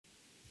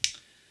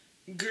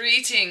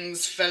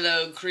Greetings,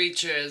 fellow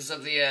creatures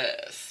of the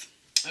earth.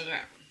 Okay.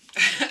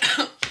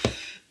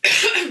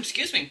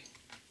 Excuse me.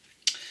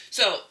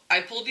 So,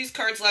 I pulled these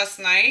cards last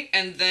night,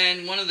 and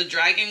then one of the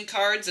dragon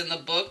cards in the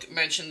book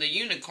mentioned the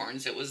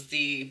unicorns. It was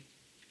the,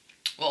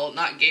 well,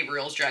 not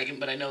Gabriel's dragon,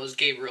 but I know it was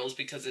Gabriel's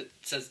because it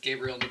says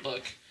Gabriel in the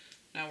book.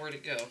 Now, where'd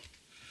it go?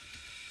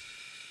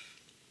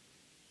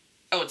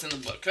 Oh, it's in the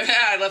book.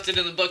 I left it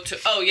in the book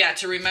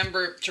to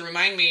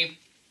remind me.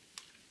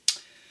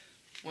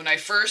 When I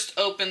first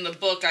opened the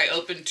book, I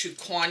opened to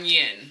Quan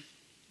Yin.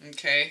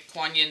 Okay,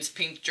 Quan Yin's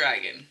pink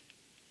dragon.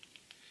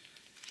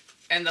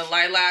 And the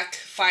lilac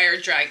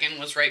fire dragon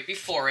was right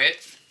before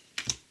it.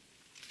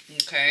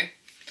 Okay,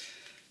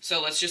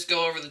 so let's just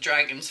go over the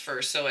dragons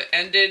first. So it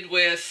ended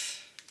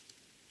with,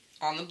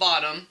 on the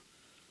bottom,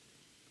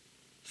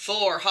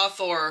 Thorn.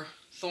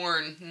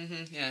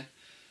 Yeah.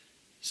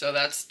 So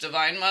that's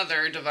Divine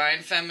Mother,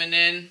 Divine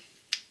Feminine,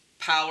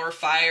 Power,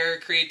 Fire,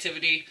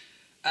 Creativity,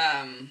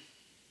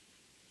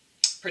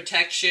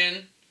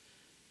 Protection,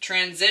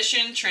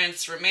 Transition,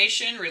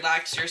 Transformation,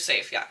 Relax, you're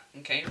safe. Yeah,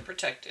 okay, you're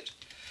protected.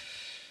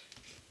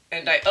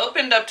 And I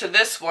opened up to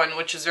this one,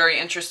 which is very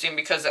interesting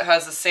because it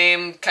has the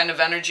same kind of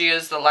energy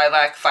as the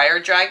Lilac Fire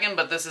Dragon,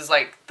 but this is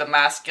like the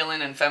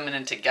masculine and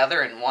feminine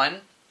together in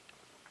one.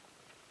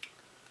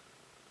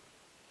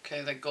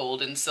 Okay, the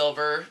gold and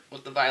silver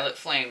with the violet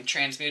flame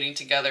transmuting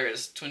together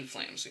as twin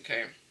flames,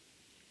 okay.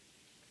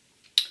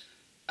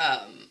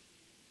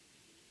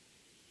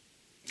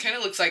 Kind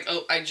of looks like,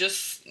 oh, I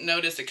just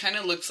noticed it kind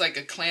of looks like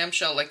a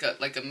clamshell, like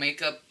a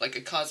makeup, like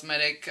a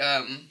cosmetic,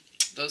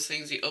 those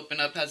things you open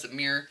up has a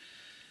mirror,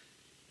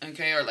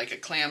 okay, or like a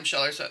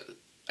clamshell or so.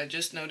 I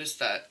just noticed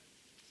that,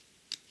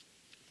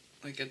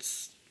 like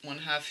it's one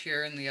half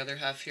here and the other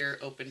half here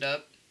opened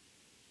up,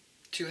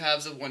 two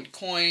halves of one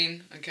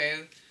coin,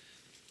 okay,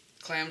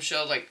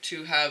 clamshell, like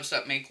two halves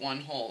that make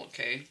one whole,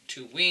 okay,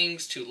 two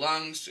wings, two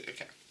lungs,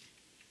 okay.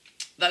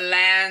 The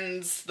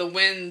lands, the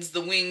winds,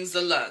 the wings,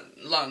 the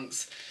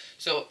lungs.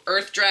 So,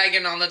 Earth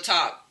Dragon on the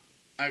top.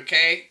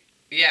 Okay?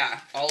 Yeah,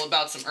 all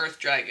about some Earth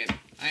Dragon.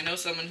 I know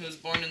someone who's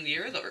born in the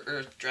year of the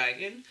Earth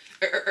Dragon.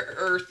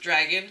 Earth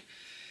Dragon.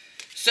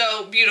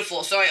 So,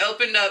 beautiful. So, I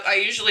opened up. I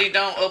usually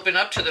don't open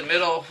up to the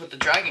middle with the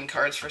dragon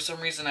cards. For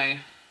some reason, I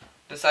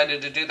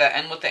decided to do that.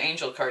 And with the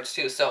angel cards,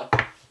 too. So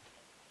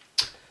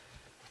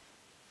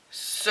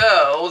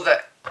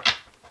the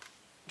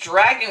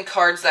dragon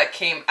cards that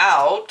came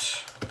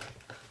out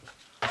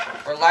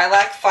or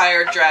Lilac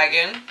Fire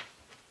Dragon.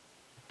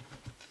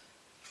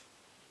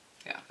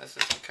 Yeah, this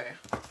is okay.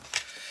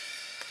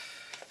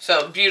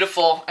 So,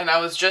 beautiful. And I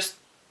was just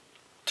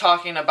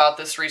talking about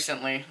this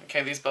recently.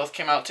 Okay, these both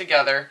came out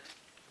together.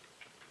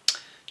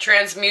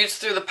 Transmutes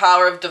through the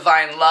power of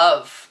divine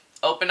love.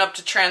 Open up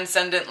to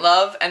transcendent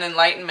love and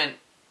enlightenment.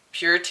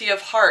 Purity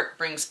of heart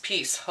brings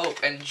peace,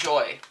 hope, and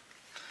joy.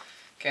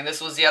 Okay, and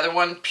this was the other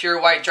one. Pure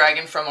White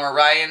Dragon from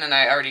Orion. And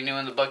I already knew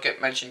in the book it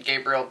mentioned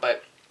Gabriel,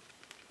 but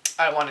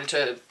I wanted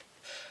to,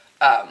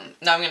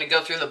 now I'm going to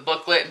go through the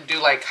booklet and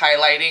do like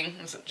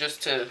highlighting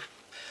just to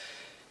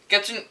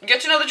get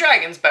to know the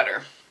dragons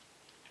better.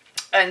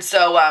 And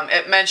so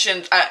it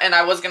mentioned, and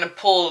I was going to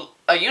pull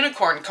a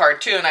unicorn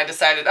card too, and I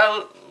decided,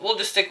 oh, we'll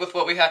just stick with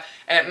what we have.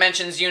 And it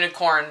mentions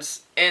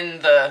unicorns in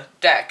the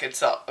deck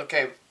itself.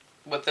 Okay,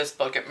 with this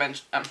book,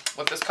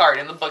 with this card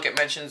in the book, it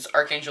mentions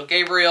Archangel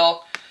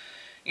Gabriel,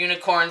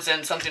 unicorns,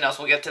 and something else.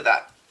 We'll get to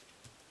that.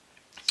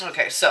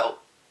 Okay, so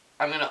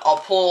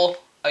I'll pull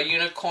a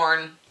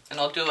unicorn, and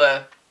I'll do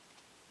a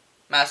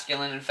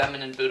masculine and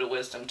feminine Buddha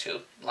wisdom too,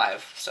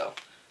 live. So,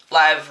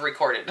 live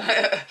recorded.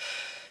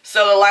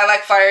 So the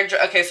Lilac Fire,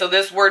 okay, so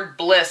this word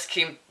bliss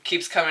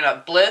keeps coming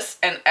up. Bliss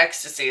and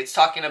ecstasy. It's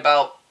talking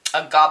about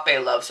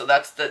agape love. So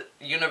that's the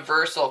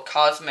universal,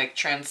 cosmic,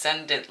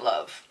 transcendent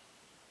love.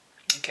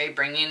 Okay,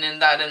 bringing in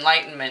that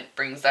enlightenment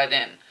brings that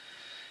in.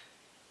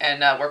 And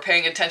we're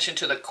paying attention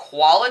to the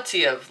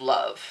quality of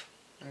love.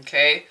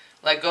 Okay,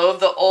 let go of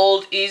the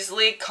old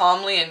easily,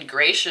 calmly, and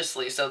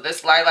graciously. So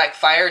this Lilac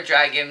Fire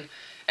Dragon,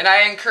 and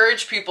I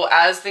encourage people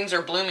as things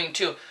are blooming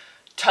too,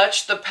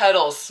 touch the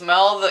petals,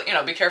 smell the,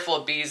 be careful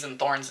of bees and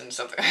thorns and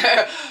stuff.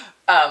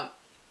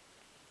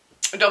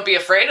 Don't be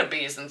afraid of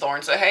bees and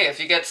thorns. So hey, if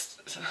you get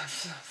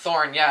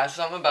thorn, yeah,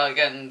 something about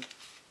getting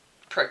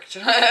pricked.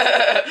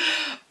 Yeah,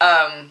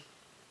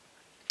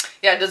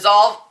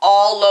 dissolve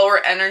all lower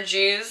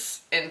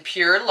energies in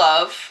pure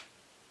love.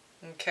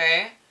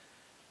 Okay.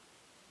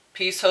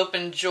 Peace, hope,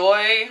 and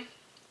joy.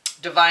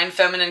 Divine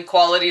feminine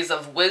qualities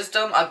of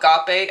wisdom,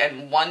 agape,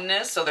 and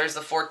oneness. So there's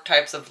the 4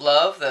 types of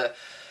love. The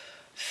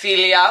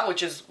philia,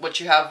 which is what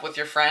you have with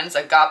your friends.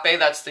 Agape,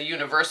 that's the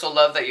universal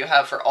love that you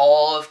have for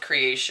all of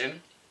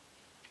creation.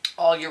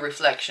 All your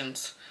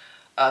reflections.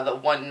 The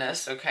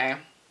oneness, okay.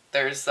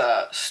 There's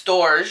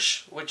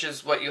storge, which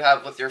is what you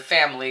have with your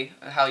family.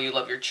 How you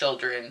love your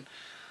children.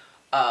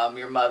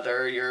 Your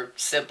mother, your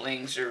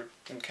siblings,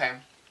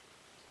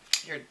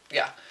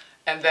 yeah.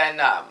 And then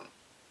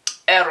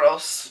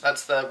eros,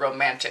 that's the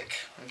romantic,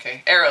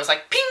 okay. Eros,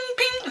 like ping,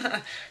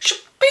 ping,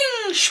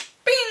 shping,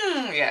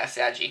 shping. Yeah,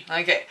 Saggy.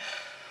 Okay.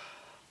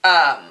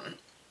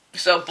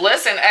 So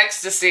bliss and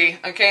ecstasy,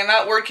 okay, and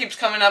that word keeps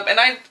coming up, and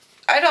I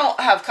don't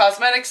have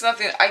cosmetics,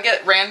 nothing. I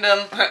get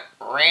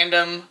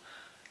random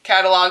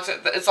catalogs.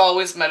 It's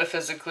always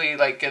metaphysically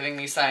like giving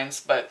me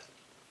signs, but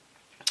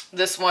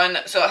this one,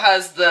 so it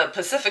has the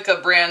Pacifica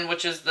brand,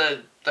 which is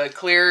the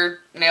clear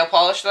nail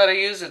polish that I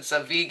use. It's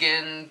a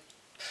vegan.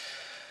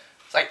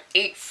 It's like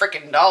 $8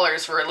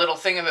 frickin' for a little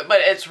thing of it, but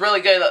it's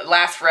really good. It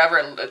lasts forever.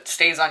 It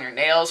stays on your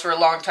nails for a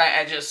long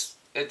time.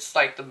 It's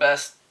like the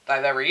best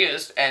I've ever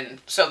used.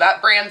 And so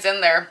that brand's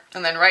in there,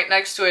 and then right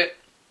next to it,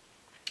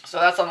 so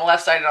that's on the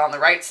left side and on the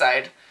right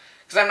side,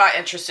 because I'm not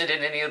interested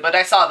in any of it, but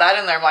I saw that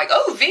in there. I'm like,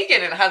 oh,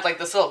 vegan, and it had like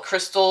this little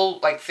crystal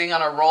like thing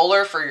on a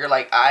roller for your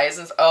like eyes,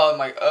 and oh, I'm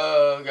like,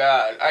 oh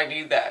god, I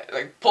need that.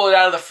 Like, pull it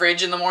out of the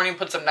fridge in the morning,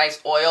 put some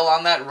nice oil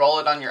on that, and roll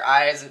it on your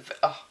eyes, and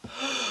oh.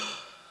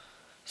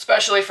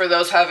 Especially for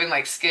those having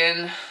like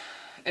skin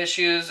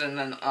issues, and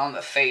then on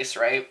the face,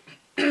 right?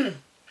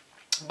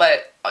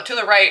 But to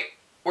the right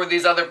were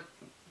these other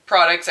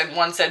products, and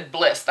one said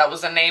Bliss. That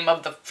was the name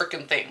of the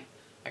freaking thing,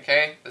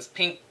 okay? This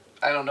pink,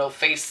 I don't know,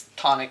 face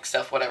tonic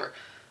stuff, whatever,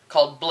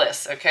 called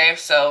Bliss, okay?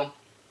 So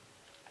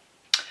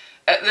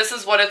this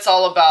is what it's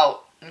all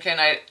about, okay?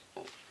 And I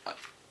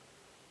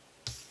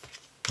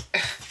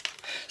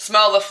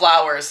smell the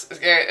flowers,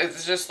 okay?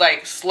 It's just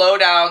like slow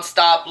down,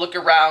 stop, look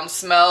around,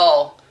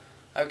 smell,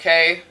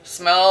 okay?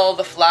 Smell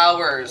the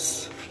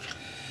flowers.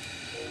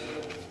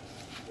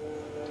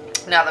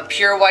 Now the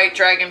pure white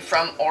dragon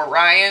from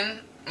Orion,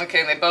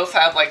 okay, they both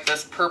have like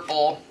this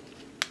purple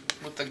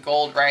with the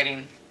gold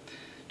writing.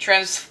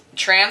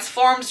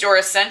 Transforms your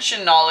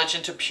ascension knowledge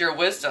into pure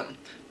wisdom.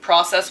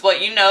 Process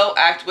what you know,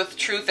 act with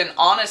truth and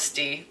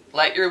honesty.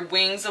 Let your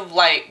wings of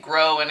light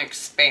grow and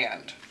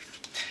expand.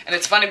 And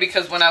it's funny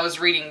because when I was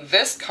reading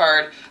this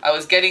card, I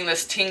was getting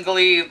this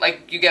tingly,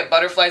 like you get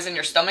butterflies in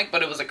your stomach,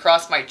 but it was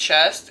across my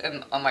chest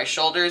and on my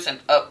shoulders and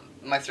up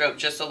my throat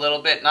just a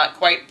little bit. Not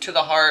quite to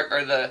the heart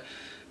or the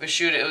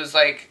shoot. It was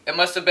like, it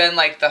must have been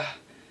like the,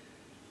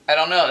 I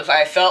don't know, if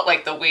I felt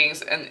like the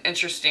wings. And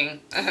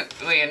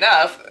interestingly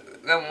enough,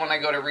 then when I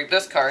go to read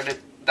this card,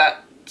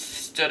 that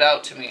stood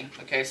out to me.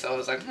 Okay, so I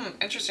was like,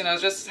 interesting. I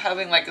was just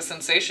having like a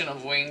sensation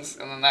of wings,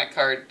 and then that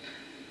card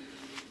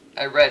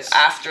I read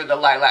after the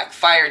lilac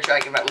fire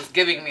dragon that was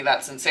giving me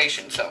that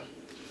sensation. So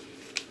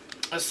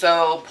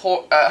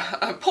poor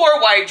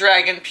white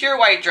dragon, pure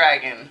white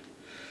dragon.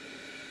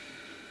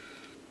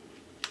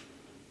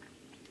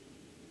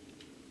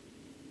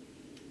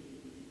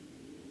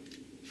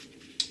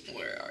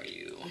 Where are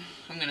you?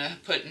 I'm gonna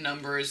put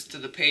numbers to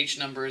the page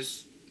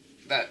numbers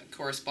that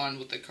correspond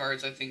with the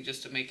cards, I think,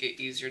 just to make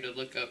it easier to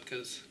look up,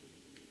 because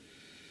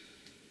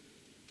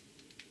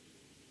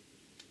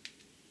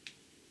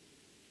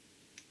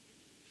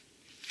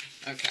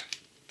okay.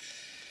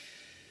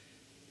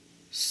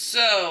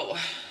 So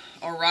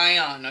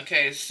Orion,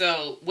 okay,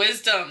 so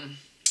wisdom,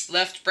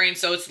 left brain,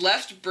 so it's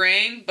left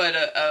brain, but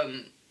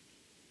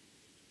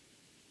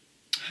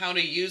how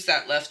to use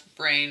that left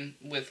brain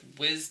with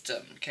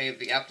wisdom, okay,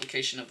 the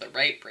application of the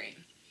right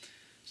brain.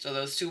 So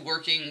those two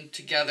working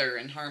together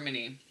in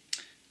harmony.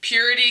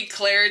 Purity,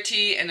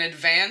 clarity, and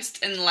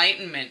advanced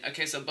enlightenment.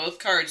 Okay, so both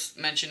cards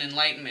mention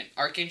enlightenment.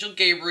 Archangel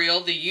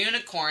Gabriel, the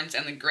unicorns,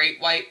 and the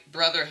Great White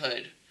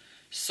Brotherhood.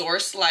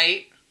 Source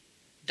light,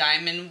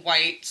 diamond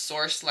white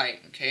source light.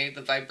 Okay,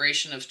 the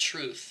vibration of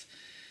truth.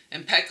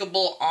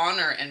 Impeccable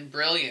honor and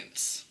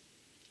brilliance.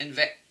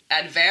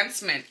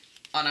 Advancement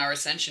on our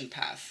ascension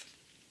path.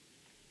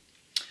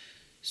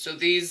 So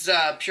these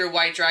pure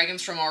white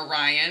dragons from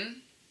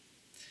Orion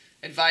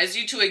advise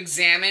you to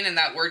examine, and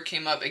that word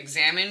came up,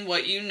 examine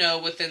what you know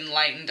with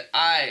enlightened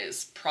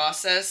eyes.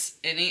 Process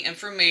any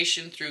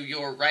information through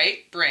your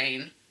right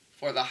brain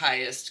for the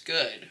highest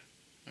good.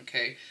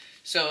 Okay,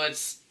 so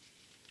it's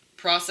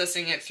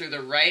processing it through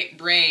the right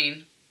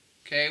brain.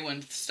 Okay,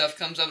 when stuff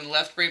comes up in the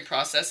left brain,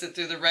 process it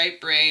through the right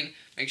brain.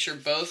 Make sure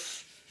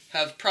both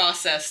have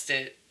processed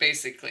it,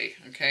 basically.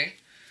 Okay,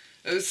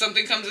 if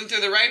something comes in through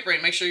the right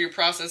brain, make sure you're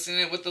processing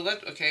it with the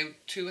left. Okay,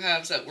 two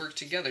halves that work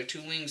together,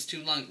 two wings,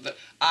 two lungs. The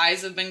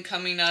eyes have been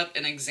coming up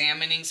and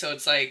examining, so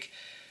it's like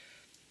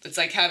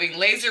having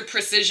laser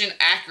precision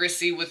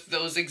accuracy with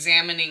those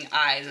examining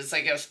eyes. It's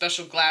like you have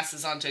special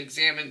glasses on to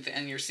examine,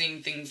 and you're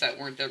seeing things that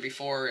weren't there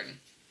before. And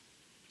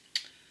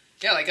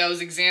yeah, like I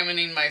was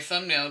examining my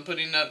thumbnail,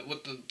 putting up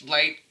with the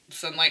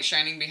sunlight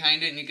shining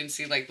behind it, and you can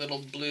see like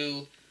little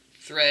blue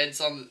threads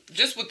on,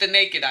 just with the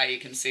naked eye you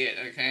can see it.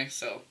 Okay,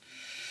 so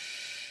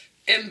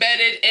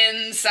embedded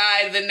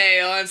inside the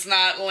nail, it's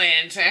not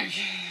lint.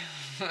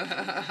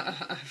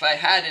 If I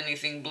had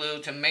anything blue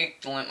to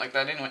make the lint like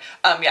that anyway.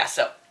 Yeah,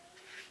 so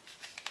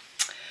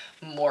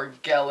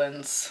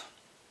Morgellons.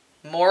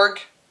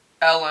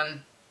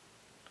 Morg-Ellen.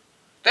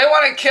 They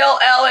want to kill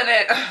Ellen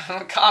it.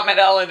 Comet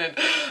Ellen it.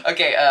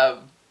 Okay,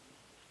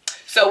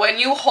 so when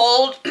you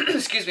hold,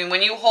 excuse me,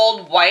 when you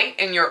hold white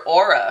in your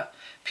aura,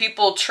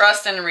 people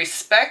trust and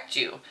respect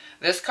you.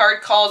 This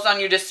card calls on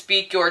you to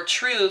speak your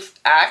truth,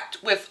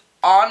 act with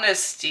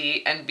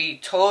honesty and be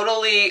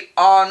totally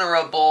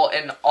honorable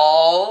in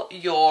all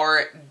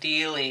your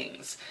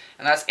dealings.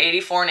 And that's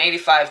 84 and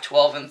 85,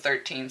 12 and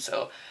 13.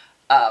 So,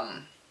 yeah,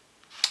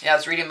 I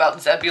was reading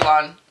about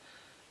Zebulon.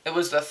 It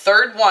was the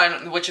third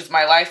one, which is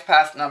my life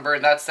path number,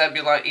 and that's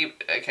Zebulon.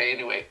 Okay,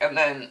 anyway. And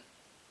then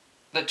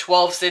the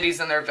 12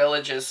 cities and their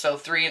villages. So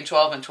 3 and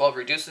 12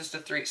 reduces to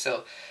 3.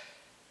 So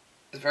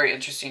it's very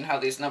interesting how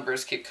these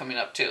numbers keep coming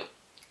up too.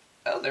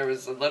 Oh, there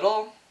was a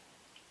little...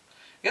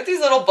 You get these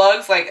little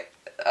bugs, like,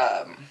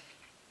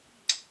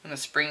 in the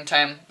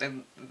springtime.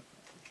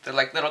 They're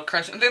like little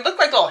crunchy. They look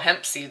like little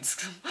hemp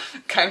seeds,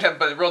 kind of,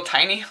 but real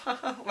tiny.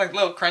 Like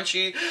little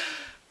crunchy.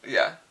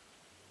 Yeah.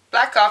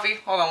 Black coffee.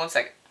 Hold on one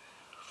second.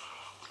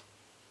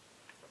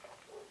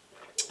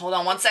 Hold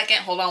on one second.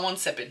 Hold on one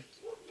sipping.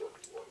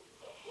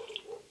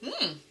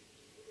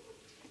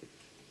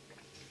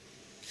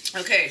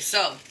 Okay,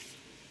 so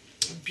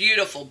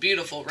beautiful,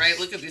 beautiful, right?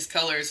 Look at these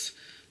colors.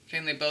 Okay,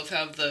 and they both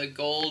have the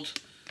gold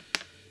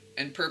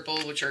and purple,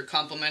 which are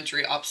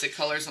complementary opposite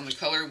colors on the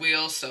color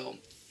wheel. So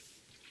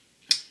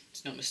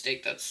it's no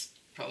mistake. That's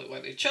probably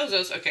why they chose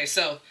those. Okay,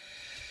 so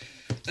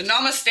the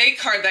Namaste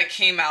card that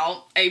came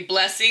out, a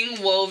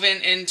blessing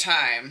woven in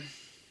time.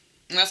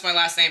 And that's my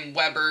last name,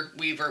 Weber,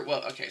 Weaver.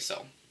 Well, okay,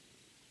 so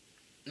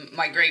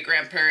my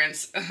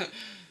great-grandparents,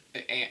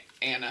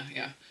 Anna,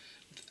 yeah.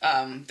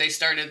 They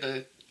started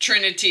the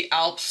Trinity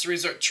Alps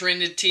Resort,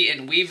 Trinity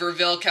in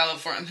Weaverville,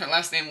 California. Their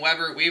last name,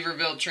 Weber,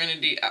 Weaverville,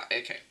 Trinity.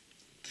 Okay.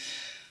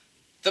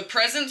 The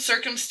present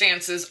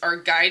circumstances are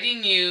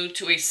guiding you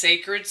to a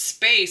sacred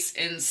space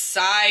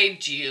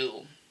inside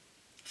you,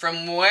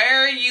 from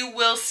where you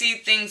will see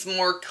things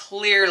more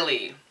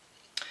clearly.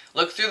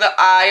 Look through the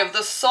eye of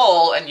the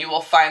soul and you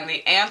will find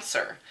the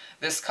answer.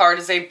 This card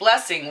is a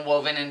blessing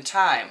woven in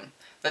time.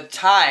 The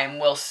time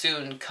will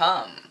soon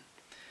come.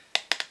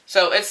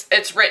 So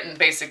it's written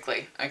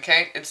basically,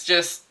 okay? It's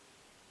just,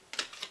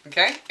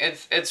 okay?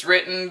 It's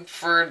written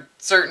for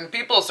certain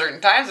people,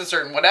 certain times, a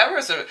certain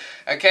whatever. So,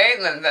 okay?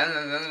 And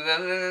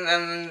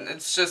then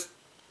it's just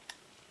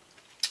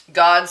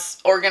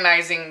God's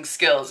organizing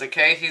skills,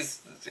 okay?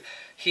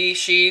 He,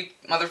 she,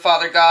 Mother,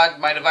 Father, God,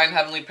 my divine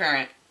heavenly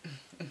parent.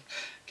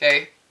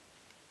 Okay?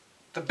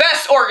 The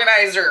best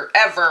organizer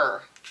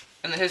ever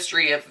in the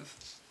history of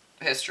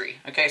history.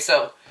 Okay,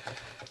 so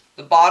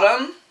the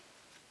bottom,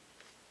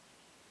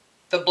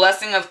 the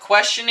blessing of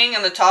questioning,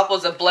 and the top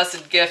was a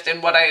blessed gift.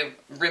 And what I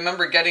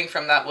remember getting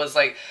from that was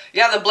like,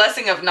 yeah, the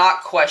blessing of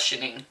not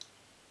questioning.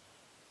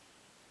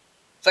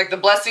 It's like the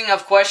blessing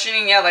of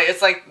questioning, yeah, like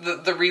it's like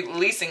the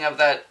releasing of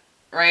that,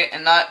 right?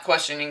 And not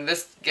questioning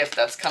this gift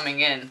that's coming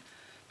in.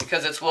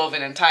 Because it's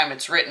woven in time,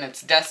 it's written,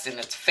 it's destined,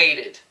 it's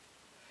fated.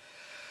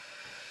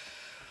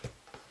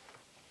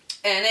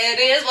 And it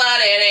is what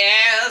it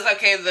is.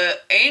 Okay, the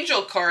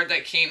angel card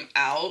that came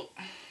out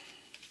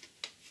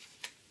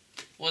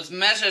was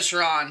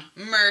Metatron,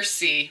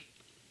 Mercy.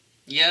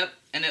 Yep,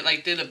 and it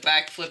like did a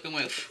backflip and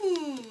went,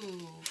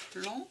 whoo,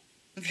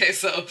 okay,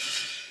 so,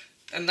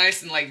 and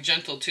nice and like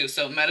gentle too.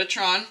 So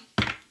Metatron,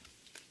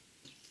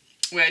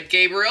 we had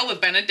Gabriel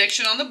with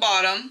benediction on the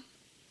bottom.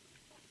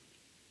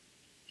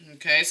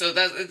 Okay, so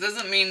that it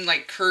doesn't mean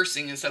like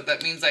cursing and stuff.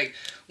 That means like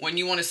when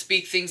you want to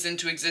speak things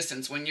into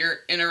existence, when you're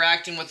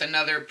interacting with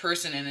another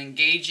person and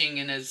engaging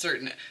in a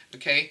certain,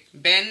 okay,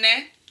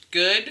 bene,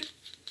 good,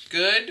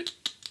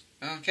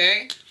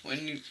 okay,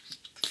 when you,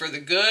 for the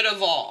good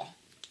of all.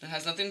 It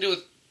has nothing to do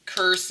with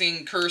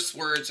cursing, curse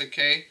words,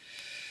 okay?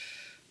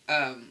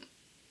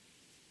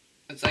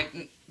 It's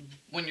like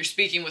when you're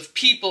speaking with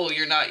people,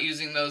 you're not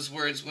using those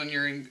words. When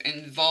you're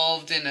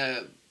involved in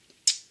a,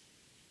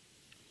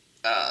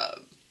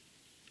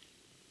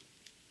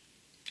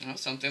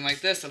 something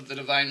like this of the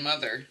Divine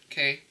Mother,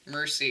 okay?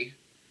 Mercy.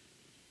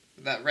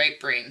 That right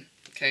brain,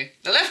 okay?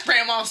 The left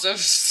brain wants to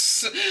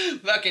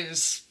fucking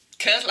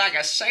cuss like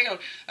a sailor.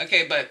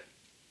 Okay, but,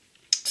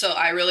 so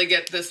I really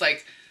get this,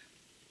 like,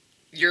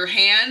 your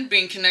hand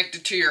being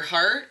connected to your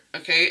heart,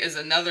 okay, is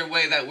another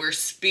way that we're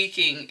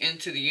speaking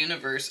into the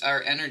universe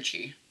our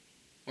energy.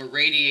 We're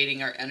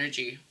radiating our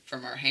energy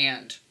from our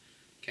hand,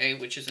 okay,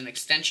 which is an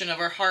extension of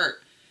our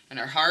heart. And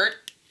our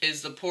heart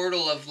is the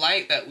portal of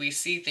light that we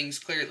see things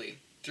clearly,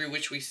 through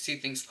which we see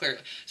things clearly.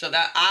 So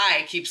that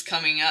eye keeps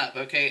coming up,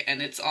 okay,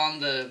 and it's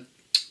on the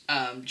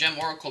Gem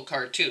Oracle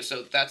card too.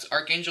 So that's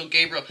Archangel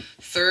Gabriel,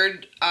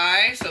 third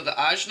eye, so the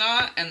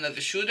Ajna and the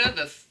Vishuddha,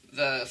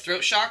 the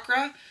throat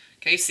chakra,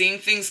 okay, seeing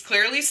things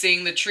clearly,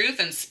 seeing the truth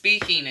and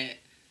speaking it.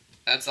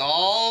 That's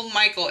all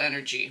Michael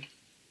energy.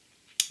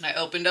 And I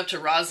opened up to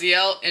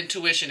Raziel,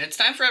 intuition. It's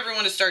time for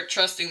everyone to start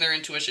trusting their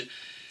intuition.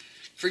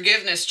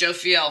 Forgiveness,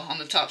 Jophiel on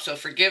the top. So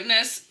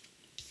forgiveness,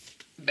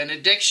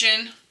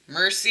 benediction,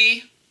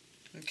 mercy,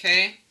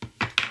 okay,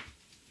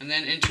 and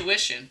then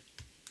intuition.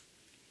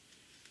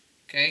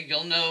 Okay,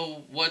 you'll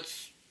know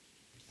what's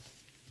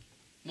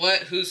what,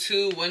 who's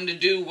who, when to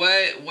do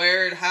what,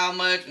 where, how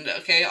much,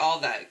 okay, all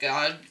that.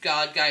 God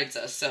guides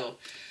us. So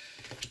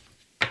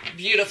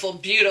beautiful,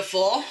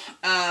 beautiful.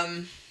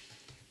 What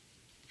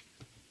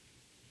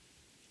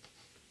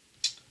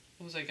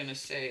was I gonna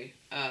say?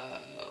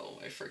 Oh,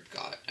 I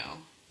forgot now.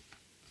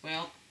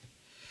 Well.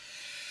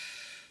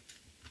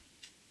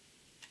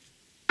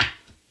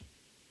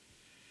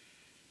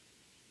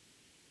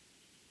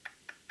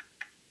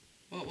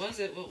 What was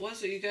it? What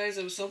was it, you guys?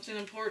 It was something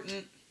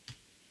important.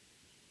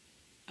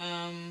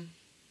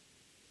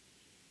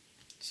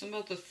 Something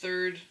about the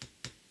third.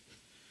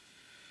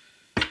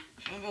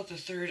 Something about the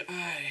third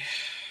eye.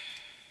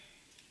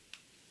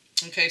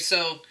 Okay,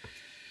 so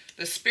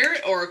the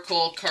Spirit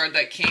Oracle card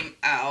that came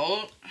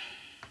out.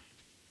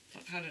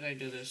 How did I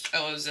do this?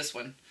 Oh, it was this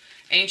one.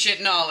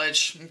 Ancient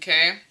Knowledge.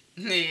 Okay.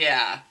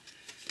 Yeah.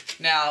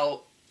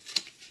 Now,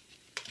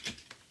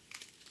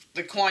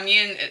 the Quan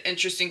Yin,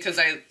 interesting because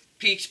I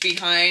peeked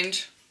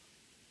behind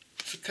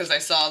because I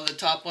saw the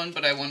top one,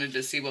 but I wanted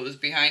to see what was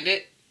behind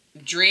it.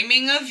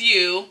 Dreaming of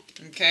you,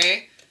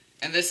 okay?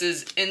 And this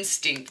is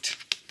instinct.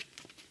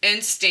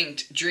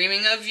 Instinct,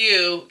 dreaming of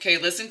you. Okay,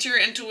 listen to your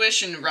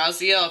intuition.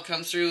 Raziel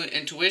comes through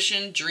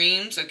intuition,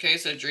 dreams. Okay,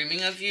 so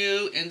dreaming of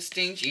you,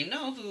 instinct. You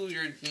know who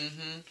you're,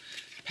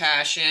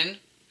 passion.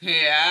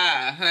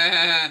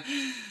 Yeah.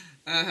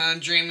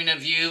 Dreaming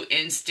of you,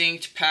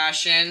 instinct,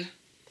 passion.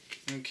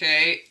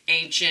 Okay,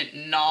 ancient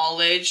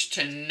knowledge,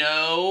 to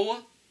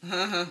know.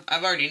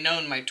 I've already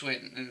known my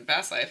twin in the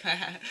past life.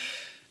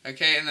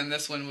 Okay, and then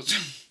this one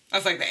was,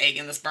 that's like the egg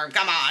and the sperm.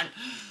 Come on.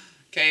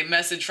 Okay,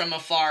 message from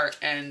afar,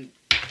 and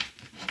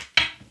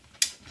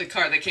the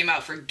card that came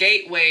out for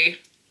Gateway,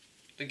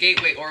 the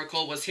Gateway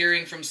Oracle, was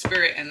hearing from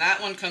Spirit, and that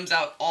one comes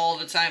out all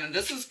the time, and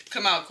this has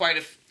come out quite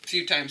a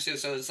few times too,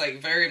 so it's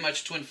like very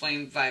much twin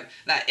flame vibe.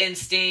 That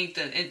instinct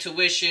and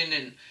intuition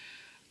and,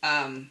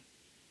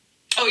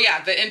 oh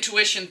yeah, the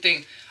intuition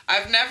thing.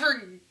 I've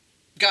never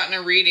gotten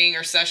a reading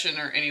or session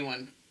or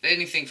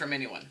anything from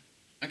anyone.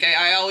 Okay,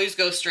 I always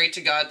go straight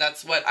to God.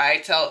 That's what I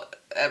tell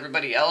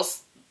everybody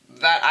else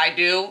that I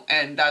do,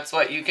 and that's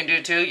what you can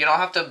do too. You don't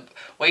have to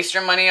waste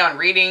your money on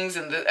readings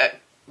and,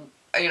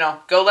 you know,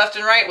 go left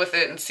and right with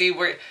it and see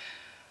where...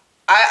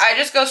 I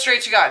just go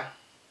straight to God.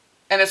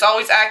 And it's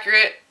always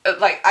accurate.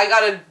 Like, I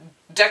got a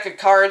deck of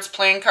cards,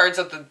 playing cards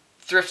at the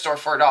thrift store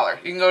for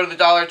 $1. You can go to the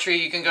Dollar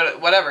Tree, you can go to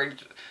whatever.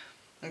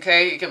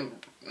 Okay, you can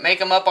make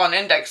them up on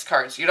index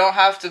cards. You don't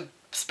have to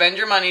spend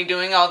your money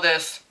doing all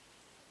this.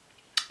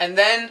 And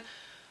then,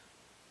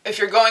 if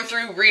you're going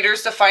through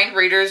readers to find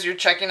readers, you're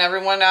checking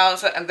everyone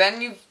out, and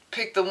then you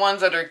pick the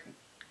ones that are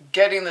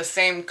getting the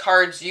same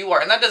cards you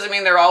are. And that doesn't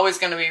mean they're always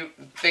going to be,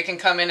 they can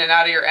come in and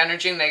out of your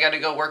energy, and they got to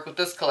go work with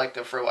this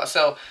collective for a while.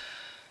 So,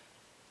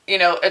 you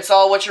know, it's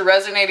all what you're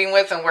resonating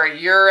with and where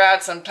you're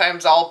at.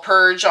 Sometimes I'll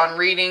purge on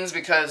readings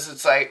because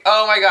it's like,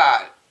 oh my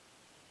God,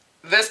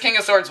 this King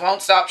of Swords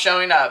won't stop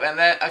showing up. And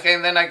then, okay,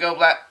 and then I go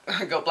black. Then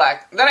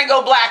I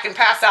go black and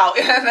pass out.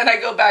 And then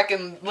I go back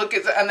and look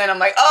at, and then I'm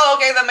like, oh,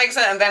 okay, that makes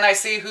sense. And then I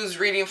see who's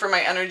reading for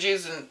my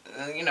energies, and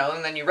you know,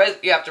 and then you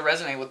have to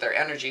resonate with their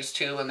energies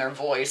too, and their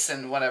voice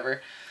and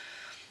whatever.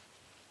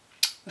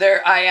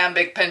 Their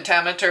iambic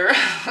pentameter.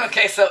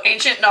 Okay, so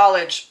ancient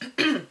knowledge.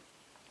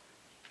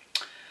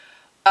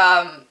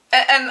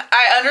 And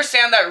I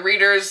understand that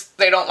readers,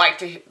 they don't like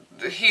to...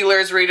 The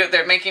healers read it,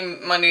 they're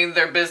making money,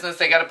 their business,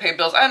 they gotta pay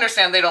bills. I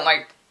understand they don't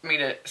like me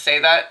to say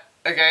that,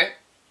 okay?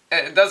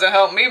 It doesn't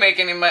help me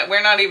make any money.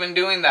 We're not even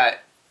doing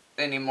that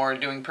anymore,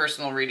 doing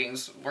personal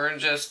readings. We're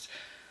just,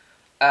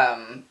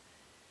 you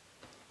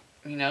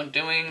know,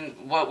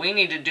 doing what we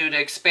need to do to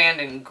expand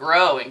and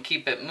grow and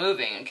keep it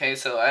moving, okay?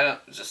 So I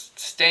don't, just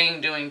staying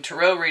doing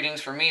tarot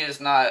readings for me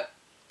is not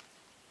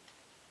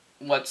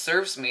what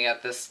serves me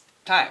at this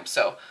time.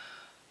 So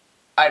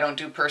I don't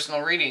do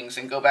personal readings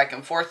and go back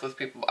and forth with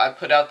people. I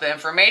put out the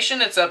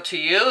information. It's up to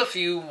you if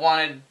you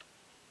wanted,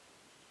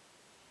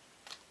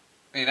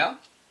 you know,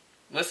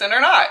 listen or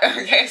not.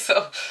 Okay,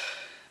 so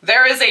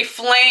there is a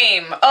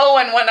flame. Oh,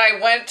 and when I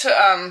went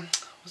to,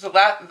 was it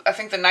I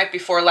think the night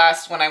before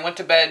last, when I went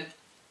to bed,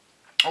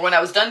 or when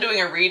I was done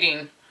doing a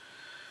reading,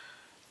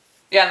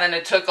 yeah, and then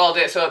it took all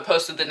day, so it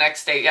posted the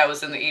next day. Yeah, it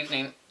was in the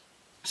evening.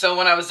 So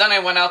when I was done, I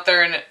went out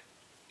there, and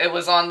it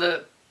was on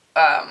the,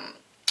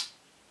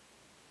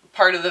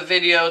 part of the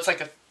video. It's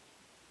like a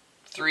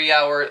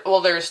 3-hour,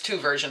 well, there's two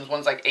versions.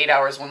 One's like 8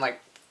 hours, one's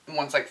like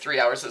 3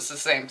 hours. It's the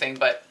same thing,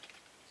 but,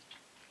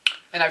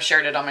 and I've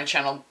shared it on my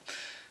channel.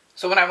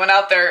 So when I went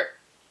out there,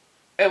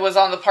 it was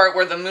on the part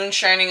where the moon's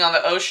shining on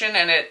the ocean,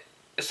 and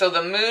so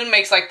the moon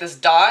makes like this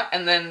dot,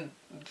 and then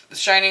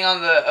shining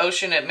on the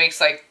ocean, it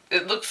makes like,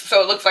 it looks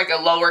like a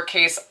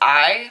lowercase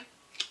I.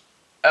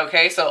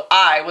 Okay, so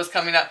I was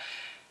coming up,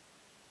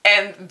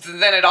 and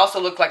then it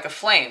also looked like a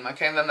flame.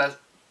 Okay, and then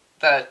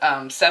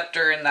that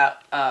scepter in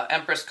that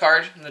Empress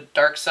card in the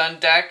Dark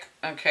Sun deck,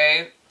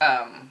 okay,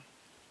 or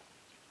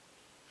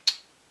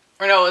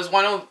no, it was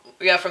one of,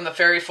 yeah, from the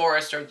Fairy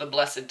Forest or the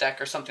Blessed deck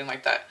or something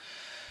like that.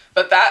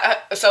 But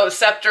that, so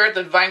scepter,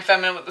 the Divine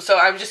Feminine, so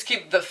I would just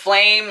keep the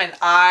flame and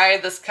I,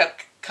 this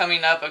kept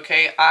coming up,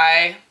 okay,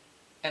 I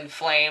and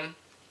flame,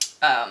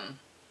 like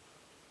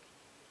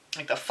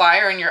the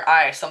fire in your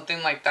eye,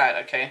 something like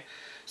that, okay.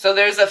 So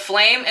there's a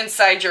flame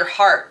inside your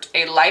heart,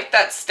 a light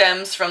that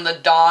stems from the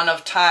dawn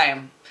of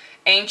time.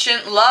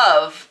 Ancient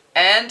love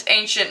and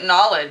ancient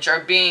knowledge are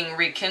being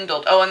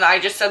rekindled. Oh, and I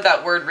just said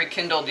that word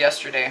rekindled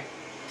yesterday.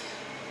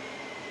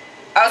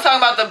 I was talking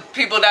about the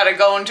people that are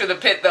going to the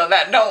pit, though,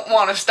 that don't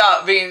want to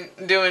stop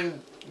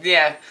doing,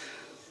 yeah.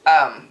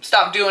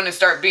 Stop doing and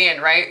start being,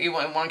 right? You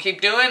want to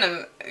keep doing,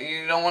 and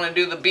you don't want to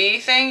do the be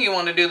thing? You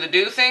want to do the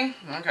do thing?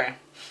 Okay.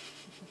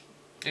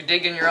 You're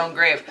digging your own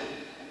grave.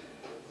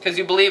 Because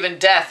you believe in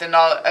death and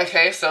all.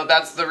 Okay, so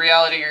that's the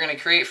reality you're going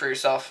to create for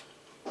yourself.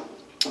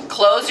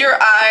 Close your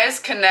eyes,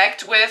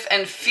 connect with,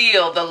 and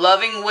feel the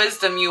loving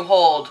wisdom you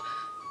hold.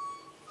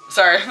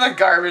 Sorry, the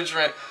garbage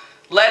man.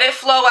 Let it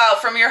flow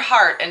out from your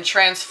heart and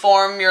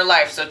transform your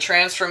life. So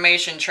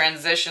transformation,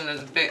 transition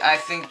is big, I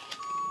think.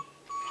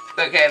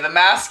 Okay, the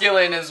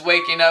masculine is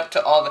waking up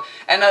to all the...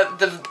 And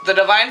the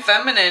divine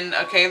feminine,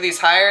 okay, these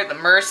higher, the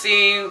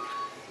mercy,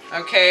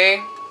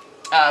 okay,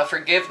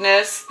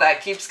 forgiveness,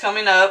 that keeps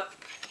coming up.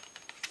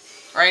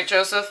 Right,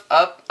 Joseph?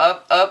 Up,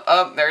 up, up,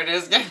 up. There it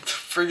is.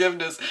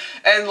 Forgiveness.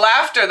 And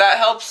laughter, that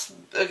helps.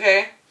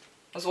 Okay.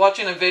 I was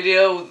watching a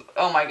video.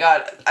 Oh my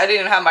God. I didn't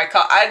even have my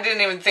coffee. I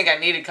didn't even think I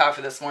needed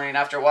coffee this morning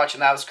after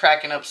watching that. I was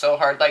cracking up so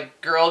hard.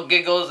 Like, girl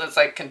giggles. It's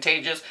like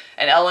contagious.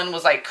 And Ellen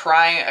was like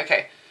crying.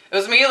 Okay. It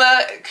was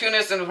Mila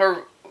Kunis and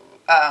her,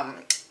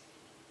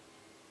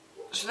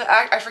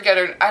 I forget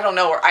her. I don't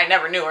know her. I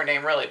never knew her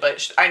name really.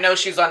 But I know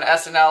she's on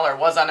SNL or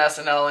was on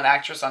SNL, an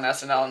actress on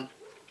SNL.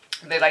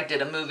 And they like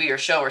did a movie or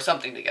show or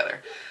something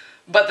together.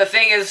 But the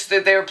thing is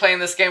that they were playing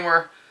this game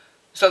where,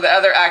 so the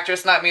other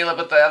actress, not Mila,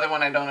 but the other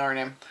one, I don't know her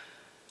name,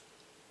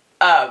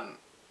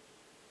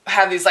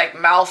 had these like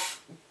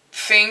mouth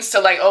things to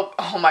like,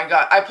 oh my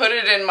God. I put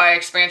it in my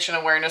expansion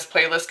awareness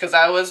playlist because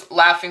I was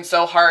laughing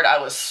so hard.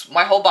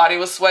 my whole body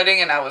was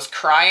sweating and I was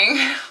crying.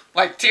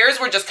 Like tears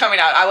were just coming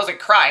out. I wasn't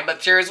crying, but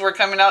tears were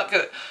coming out.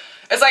 Cause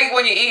it's like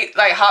when you eat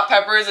like hot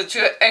peppers and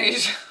you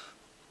just,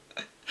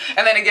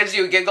 and then it gives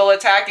you a giggle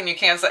attack and you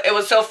can't. It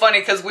was so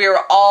funny because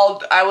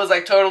I was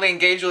like totally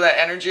engaged with that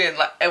energy and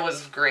it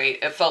was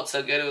great. It felt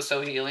so good. It was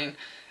so healing.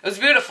 It was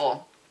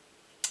beautiful.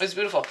 It was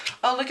beautiful.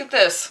 Oh, look at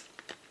this.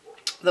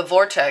 The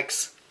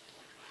vortex.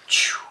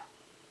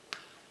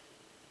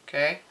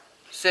 Okay.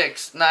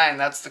 6, 9,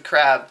 that's the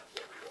crab.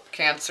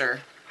 Cancer.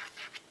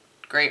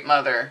 Great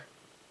mother.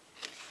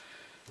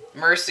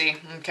 Mercy.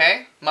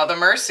 Okay. Mother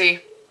Mercy.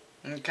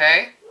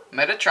 Okay.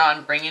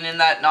 Metatron, bringing in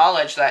that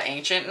knowledge, that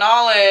ancient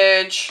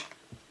knowledge.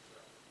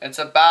 It's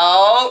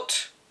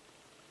about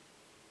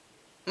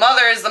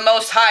Mother is the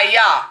Most High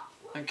Yah.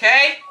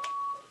 Okay?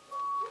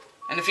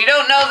 And if you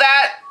don't know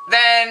that,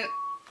 then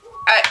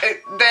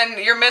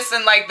you're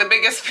missing like the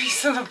biggest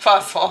piece of the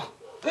puzzle.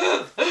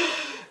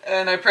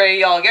 And I pray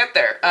y'all get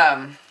there.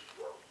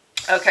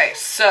 Okay,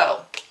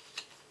 so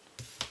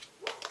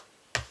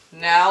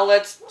now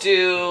let's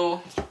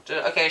do.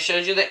 Okay, I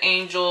showed you the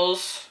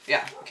angels.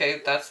 Yeah,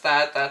 okay, that's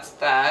that, that's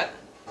that.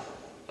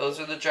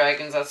 Those are the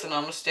dragons, that's a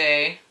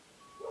namaste.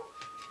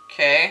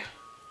 Okay.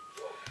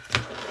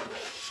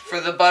 For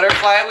the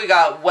butterfly, we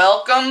got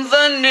welcome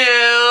the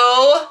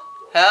new.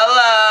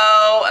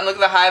 Hello. And look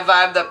at the high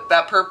vibe,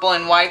 that purple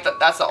and white,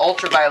 that's the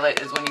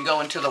ultraviolet is when you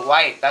go into the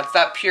white. That's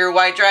that pure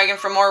white dragon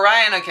from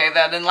Orion, okay,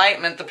 that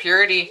enlightenment, the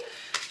purity.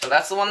 So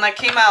that's the one that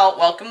came out,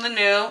 welcome the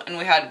new. And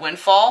we had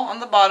windfall on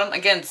the bottom.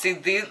 Again, see,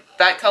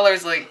 that color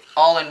is like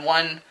all in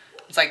one.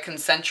 It's like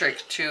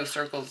concentric, 2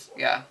 circles.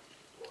 Yeah.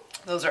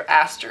 Those are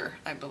aster,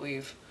 I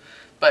believe.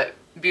 But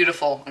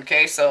beautiful.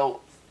 Okay,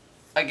 so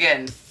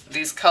again,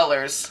 these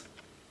colors.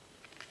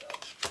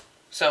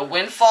 So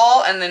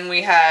windfall, and then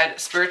we had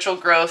spiritual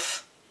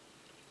growth.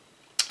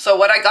 So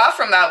what I got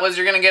from that was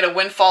you're going to get a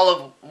windfall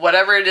of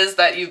whatever it is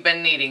that you've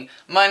been needing.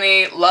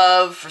 Money,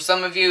 love, for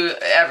some of you,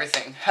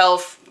 everything.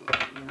 Health,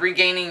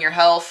 regaining your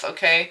health,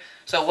 okay?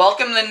 So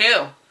welcome the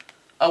new.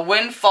 A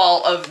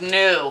windfall of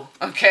new,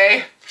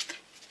 okay?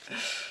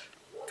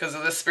 Because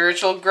of the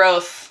spiritual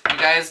growth, you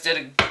guys did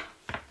a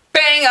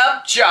bang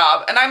up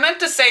job. And I meant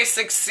to say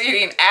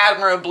succeeding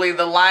admirably,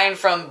 the line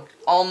from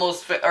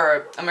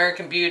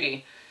American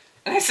Beauty.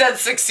 And I said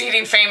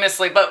succeeding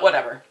famously, but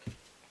whatever.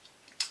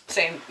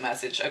 Same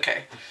message,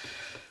 okay.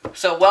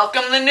 So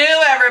welcome the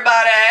new,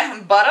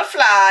 everybody.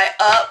 Butterfly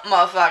up,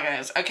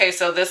 motherfuckers. Okay,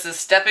 so this is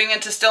stepping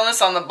into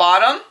stillness on the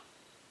bottom.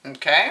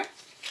 Okay.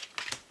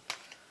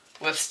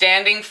 With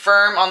standing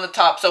firm on the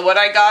top. So what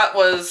I got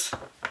was,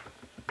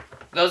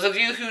 those of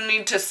you who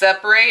need to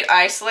separate,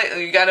 isolate,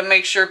 you got to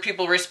make sure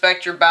people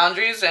respect your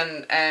boundaries,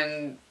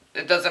 and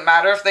it doesn't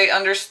matter if they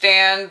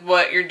understand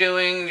what you're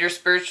doing, your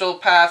spiritual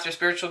path, your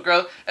spiritual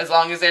growth, as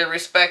long as they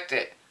respect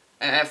it.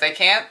 And if they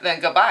can't,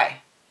 then goodbye.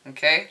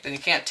 Okay? Then you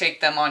can't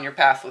take them on your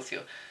path with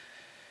you.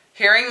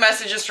 Hearing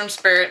messages from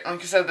spirit,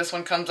 like I said, this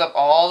one comes up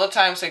all the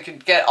time, so you can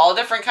get all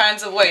different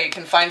kinds of way. You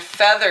can find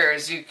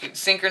feathers, you can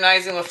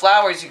synchronizing with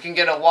flowers, you can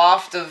get a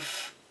waft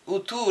of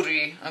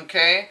uturi,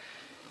 okay?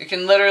 You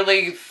can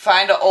literally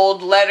find an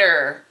old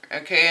letter,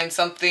 okay, and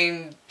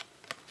something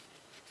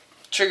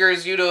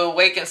triggers you to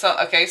awaken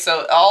something. Okay,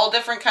 so all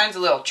different kinds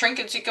of little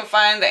trinkets you can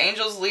find. The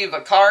angels leave a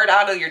card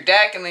out of your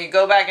deck, and then you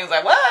go back and it's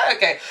like, what?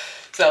 Okay,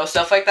 So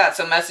stuff like that.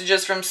 So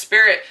messages from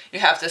spirit. You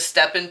have to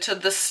step into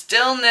the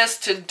stillness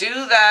to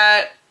do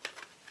that.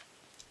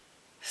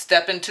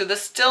 Step into the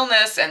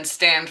stillness and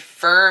stand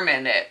firm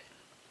in it.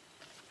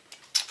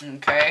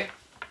 Okay?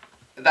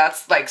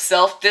 That's like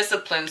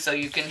self-discipline, so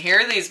you can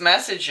hear these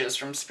messages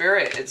from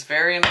spirit. It's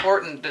very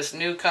important, this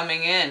new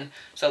coming in.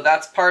 So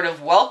that's part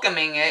of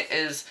welcoming it,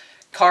 is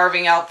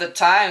carving out the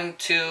time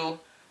to,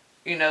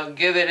 you know,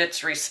 give it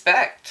its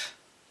respect.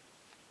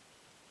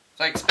 It's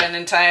like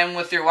spending time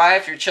with your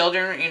wife, your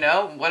children, you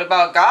know. What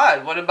about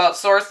God? What about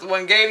Source, the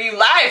one who gave you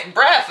life,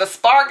 breath, a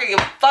spark of your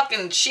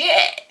fucking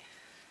shit?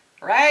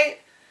 Right?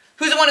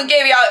 Who's the one who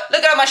gave you all,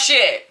 look at all my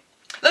shit.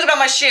 Look at all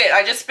my shit.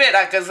 I just spit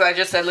because I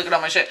just said look at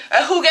all my shit.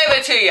 Who gave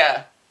it to you?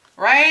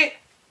 Right?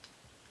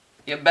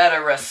 You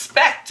better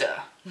respect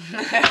her.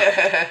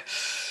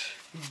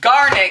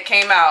 Garnet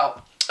came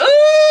out.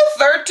 Ooh,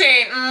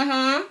 13.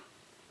 Mm-hmm.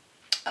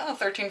 Oh,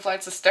 13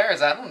 flights of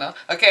stairs. I don't know.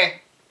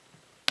 Okay.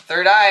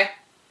 Third eye.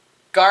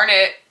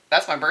 Garnet.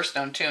 That's my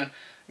birthstone tune.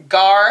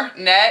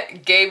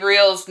 Garnet.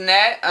 Gabriel's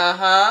net.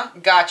 Uh-huh.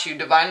 Got you.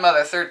 Divine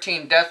Mother.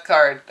 13. Death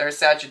card. There's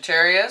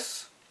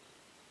Sagittarius.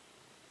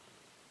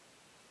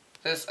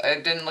 This, I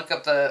didn't look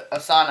up the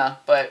Asana,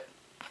 but,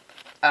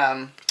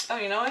 oh,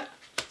 you know what?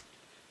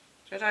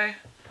 Did I?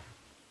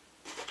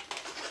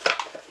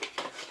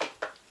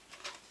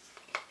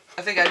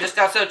 I think I just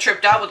got so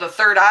tripped out with the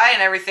third eye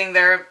and everything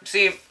there.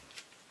 See,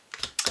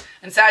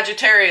 in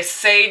Sagittarius,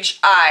 Sage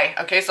Eye.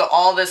 Okay, so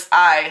all this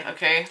eye,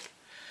 okay,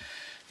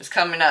 is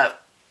coming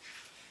up.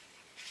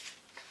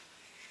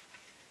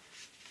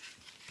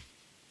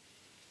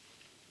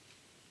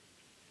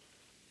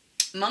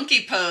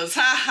 Monkey pose,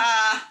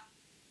 haha.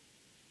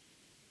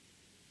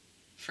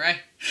 Right?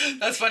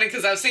 That's funny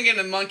because I was thinking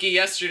of monkey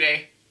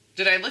yesterday.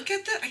 Did I look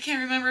at that? I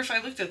can't remember if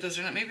I looked at this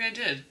or not. Maybe I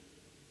did.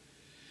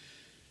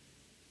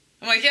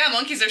 I'm like, yeah,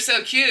 monkeys are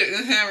so cute,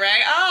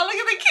 right? Oh, look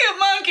at the cute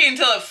monkey,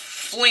 until it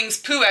flings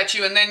poo at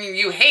you and then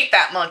you hate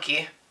that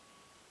monkey.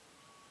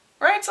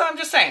 Right? So I'm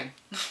just saying.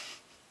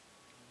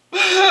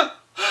 Where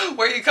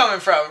are you coming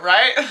from,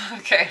 right?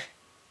 Okay.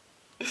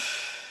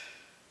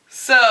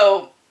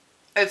 So,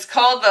 it's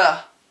called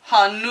the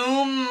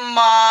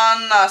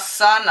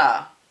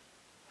Hanumanasana.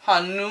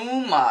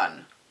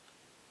 Hanuman.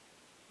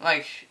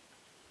 Like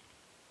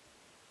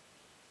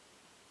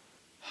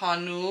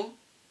Hanuman.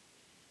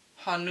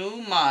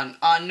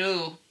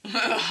 Anu.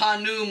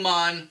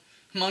 Hanuman.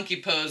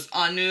 Monkey pose.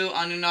 Anu.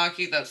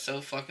 Anunnaki. That's so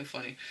fucking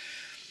funny.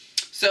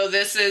 So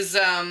this is,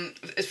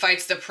 it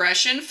fights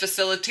depression,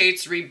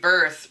 facilitates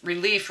rebirth,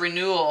 relief,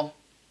 renewal,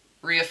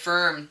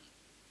 reaffirm.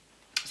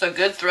 So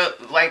good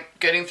throat, like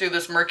getting through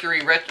this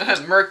Mercury,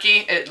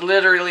 murky, it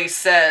literally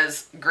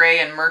says gray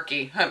and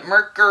murky.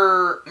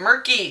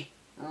 Mercury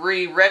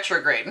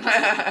retrograde.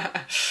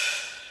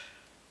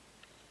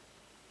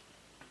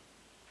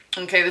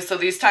 Okay, so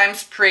these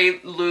times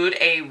prelude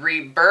a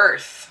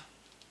rebirth.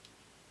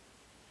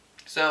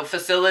 So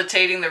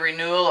facilitating the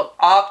renewal of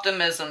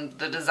optimism,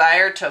 the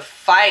desire to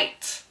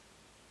fight.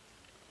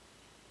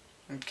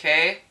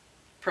 Okay,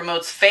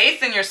 promotes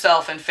faith in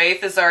yourself, and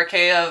faith is the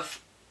arche of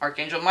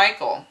Archangel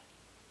Michael.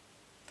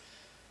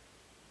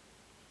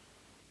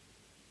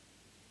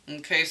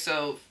 Okay,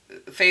 so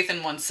faith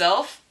in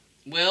oneself,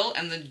 will,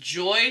 and the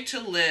joy to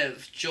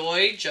live.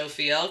 Joy,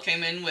 Jophiel,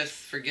 came in with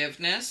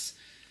forgiveness.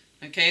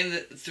 Okay, and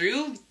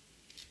through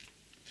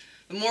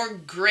the more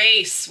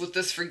grace with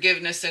this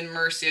forgiveness and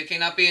mercy. Okay,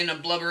 not being a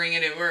blubbering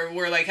in it.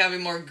 We're like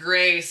having more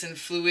grace and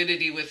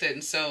fluidity with it.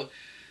 And so,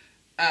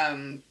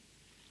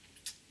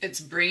 it's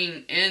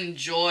bringing in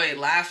joy,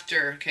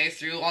 laughter, okay,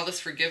 through all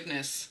this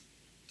forgiveness.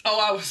 Oh,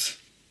 I was...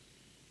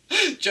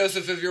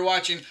 Joseph, if you're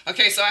watching.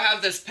 Okay, so I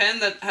have this pen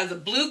that has a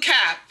blue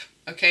cap,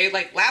 okay,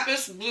 like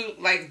lapis blue,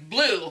 like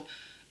blue,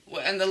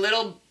 and the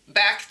little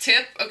back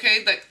tip,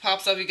 okay, that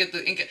pops up, you get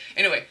the ink.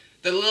 Anyway,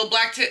 the little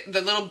black tip, the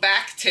little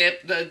back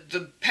tip,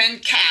 the pen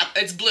cap,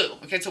 it's blue,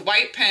 okay, it's a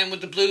white pen with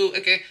the blue,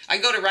 okay, I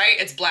go to write,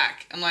 it's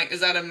black. I'm like,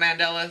 is that a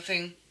Mandela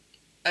thing?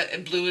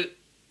 Blue...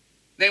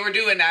 They were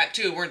doing that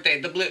too, weren't they?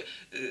 The blue,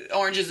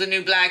 orange is the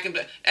new black,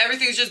 and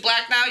everything's just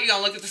black now. You're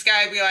gonna look at the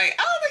sky and be like,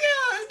 oh my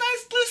god, it's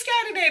nice blue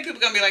sky today. People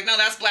gonna be like, no,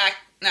 that's black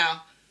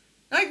now.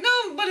 Like,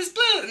 no, but it's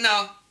blue.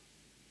 No.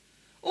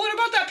 What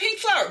about that pink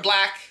flower?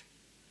 Black.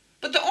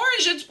 But the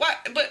orange, it's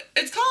white, but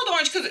it's called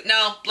orange because,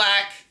 no,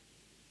 black.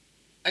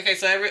 Okay,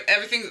 so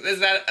everything is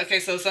that, okay,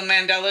 so some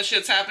Mandela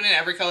shit's happening.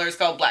 Every color is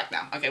called black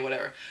now. Okay,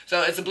 whatever.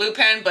 So it's a blue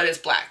pen, but it's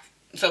black.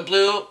 So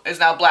blue is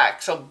now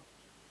black. So,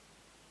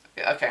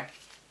 okay.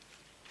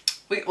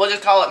 We'll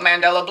just call it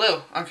Mandela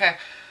Blue, okay?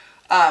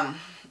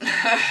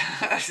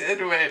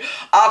 Anyway,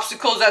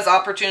 obstacles as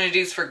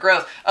opportunities for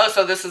growth. Oh,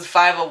 so this is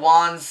Five of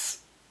Wands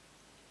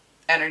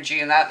energy,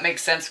 and that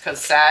makes sense because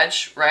Sag,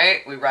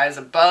 right? We rise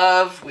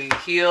above, we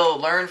heal,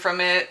 learn from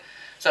it.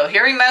 So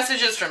hearing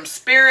messages from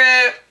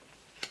Spirit,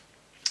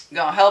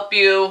 gonna help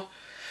you.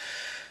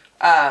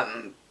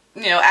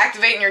 You know,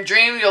 activating your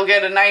dream, you'll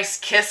get a nice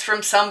kiss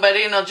from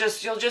somebody, and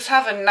you'll just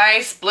have a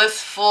nice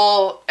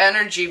blissful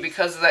energy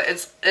because of that.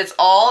 It's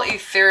all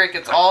etheric,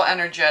 it's all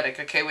energetic.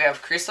 Okay, we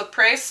have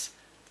chrysoprase,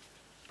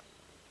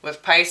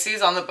 with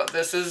Pisces on the,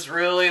 this is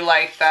really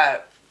like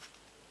that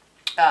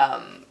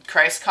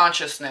Christ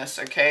consciousness,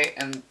 okay?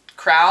 And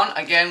crown,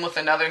 again, with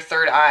another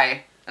third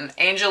eye. An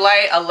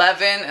angelite,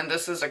 11, and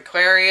this is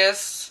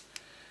Aquarius.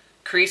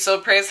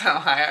 Creso praise. Oh,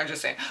 hi, I'm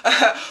just saying.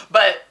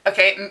 But,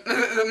 okay,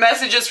 the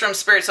messages from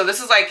Spirit. So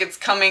this is like it's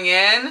coming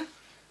in,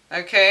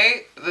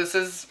 okay? This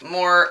is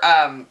more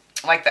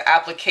like the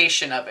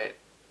application of it.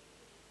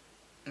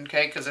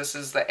 Okay, because this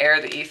is the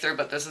air, the ether,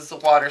 but this is the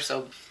water.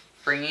 So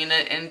bringing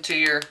it into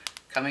your,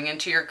 coming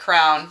into your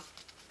crown.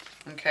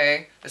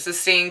 Okay, this is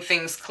seeing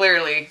things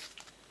clearly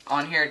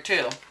on here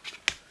too.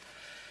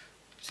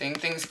 Seeing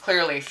things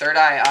clearly, third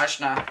eye,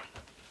 Ajna.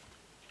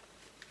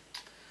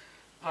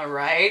 All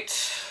right,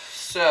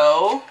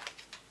 so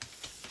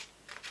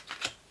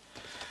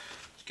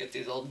let's get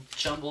these all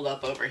jumbled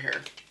up over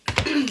here.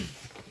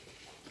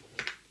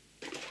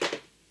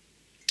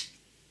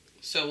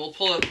 So we'll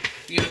pull a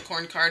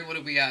unicorn card. What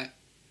are we at?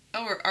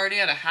 Oh, we're already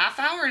at a half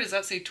hour? Does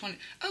that say 20?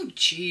 Oh,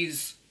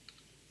 jeez.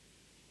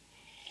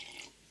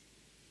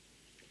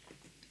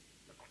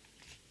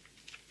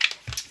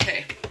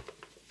 Okay.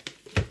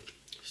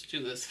 Let's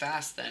do this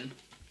fast then.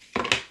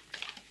 I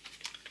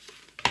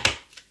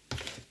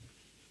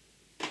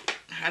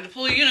had to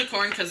pull a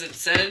unicorn because it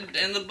said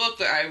in the book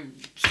that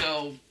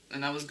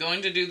and I was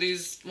going to do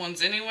these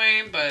ones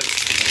anyway, but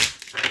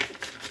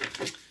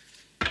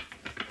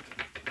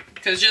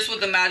because just with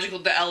the magical,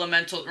 the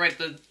elemental, right,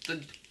 the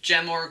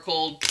gem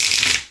oracle,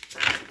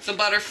 the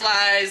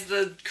butterflies,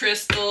 the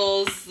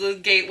crystals, the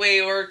gateway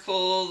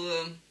oracle,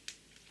 the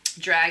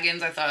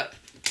dragons, I thought,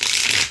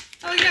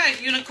 oh yeah,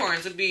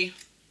 unicorns would be,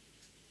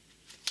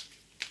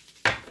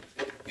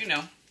 you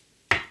know,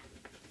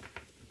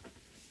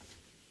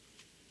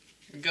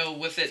 go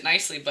with it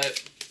nicely,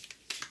 but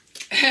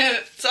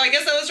so I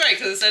guess I was right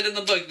because it said in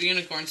the book, the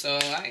unicorn, so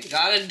I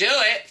gotta do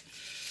it.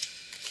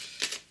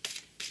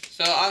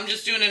 So I'm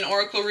just doing an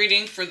oracle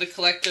reading for the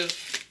collective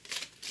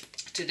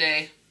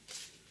today.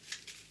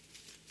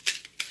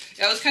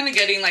 Yeah, I was kind of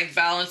getting like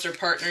balance or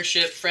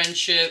partnership,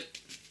 friendship.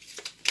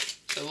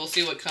 So we'll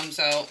see what comes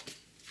out.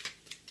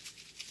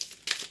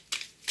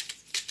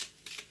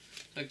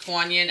 The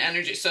Quan Yin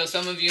energy. So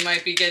some of you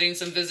might be getting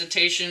some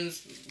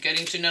visitations,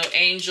 getting to know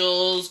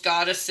angels,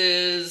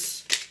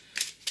 goddesses,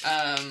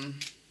 the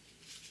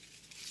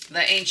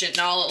ancient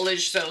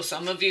knowledge. So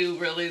some of you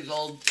really,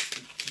 they'll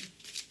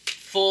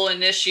full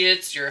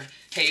initiates, your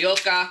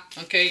heyoka,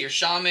 okay, your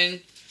shaman.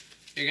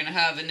 You're going to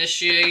have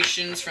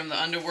initiations from the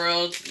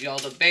underworld. Y'all,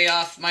 the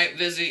Bayoff might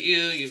visit you.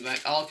 You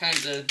might all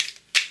kinds of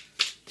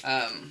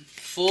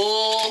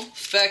full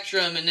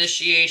spectrum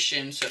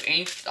initiation. So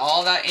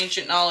all that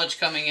ancient knowledge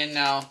coming in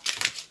now.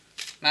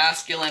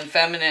 Masculine,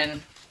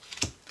 feminine,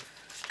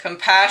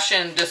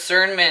 compassion,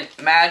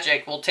 discernment,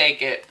 magic, we'll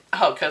take it.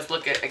 Oh, because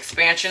look at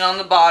expansion on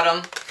the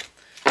bottom.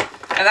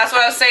 And that's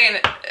what I was saying,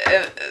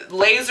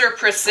 laser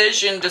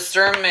precision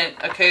discernment,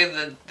 okay,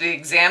 the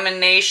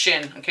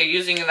examination, okay,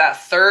 using that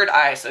third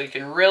eye so you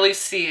can really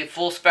see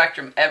full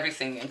spectrum,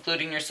 everything,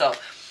 including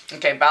yourself.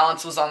 Okay,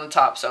 balance was on the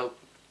top, so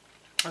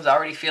I was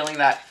already feeling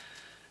that.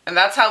 And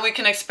that's how we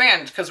can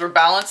expand, because we're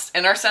balanced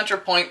in our center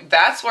point.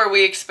 That's where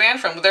we expand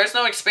from. There's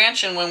no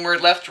expansion when we're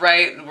left,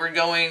 right, we're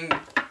going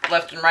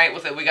left and right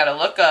with it. We got to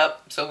look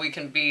up so we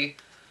can be,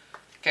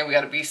 okay, we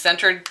got to be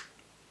centered,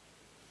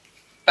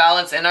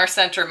 balance in our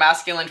center,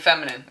 masculine,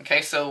 feminine.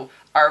 Okay, so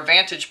our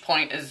vantage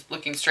point is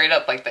looking straight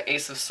up like the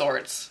Ace of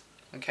Swords.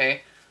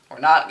 Okay, we're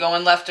not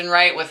going left and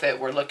right with it.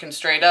 We're looking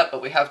straight up, but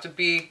we have to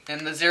be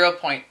in the 0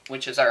 point,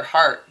 which is our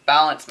heart.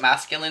 Balance,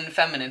 masculine and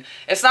feminine.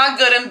 It's not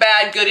good and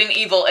bad, good and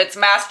evil. It's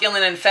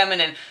masculine and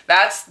feminine.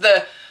 That's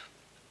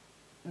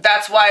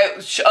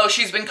why, oh,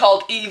 she's been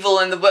called evil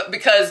in the book,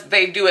 because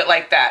they do it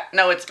like that.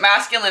 No, it's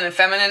masculine and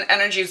feminine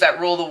energies that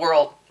rule the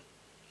world.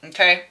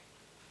 Okay?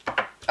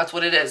 That's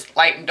what it is.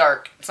 Light and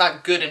dark. It's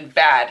not good and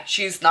bad.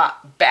 She's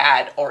not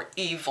bad or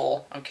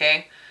evil.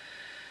 Okay?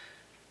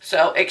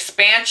 So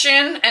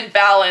expansion and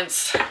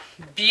balance.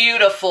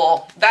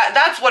 Beautiful.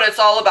 That's what it's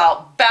all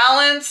about.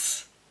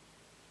 Balance.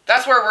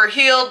 That's where we're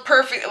healed.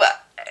 Perfect.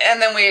 And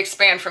then we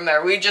expand from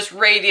there. We just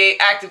radiate,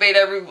 activate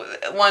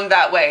everyone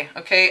that way.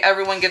 Okay?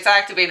 Everyone gets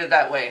activated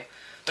that way.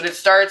 But it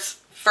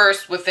starts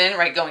first within,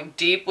 right? Going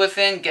deep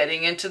within,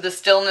 getting into the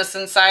stillness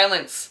and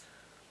silence.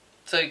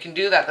 So you can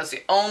do that. That's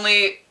the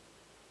only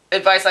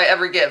advice I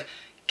ever give.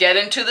 Get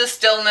into the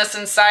stillness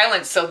and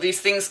silence so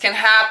these things can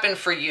happen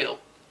for you.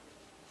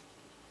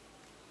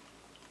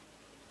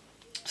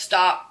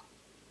 Stop.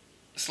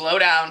 Slow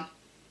down.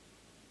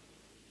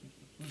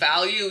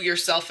 Value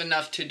yourself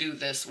enough to do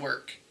this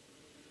work.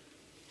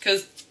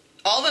 Because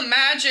all the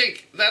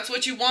magic, that's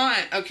what you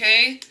want,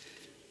 okay?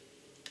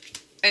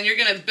 And you're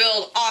going to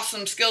build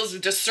awesome skills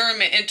of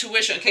discernment,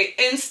 intuition, okay?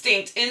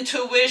 Instinct,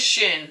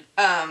 intuition.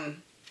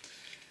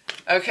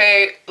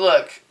 Okay,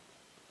 look.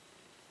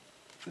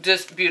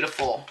 Just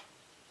beautiful.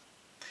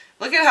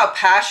 Look at how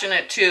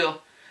passionate, too.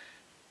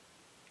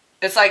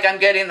 It's like I'm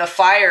getting the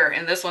fire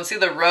in this one. See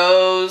the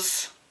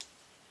rose?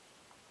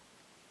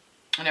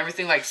 and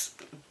everything like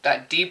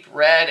that deep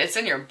red. It's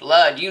in your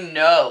blood. You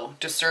know,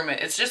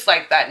 discernment. It's just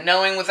like that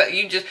knowing with it.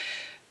 You just,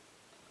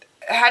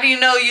 how do you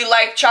know you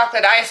like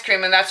chocolate ice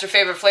cream and that's your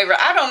favorite flavor?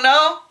 I don't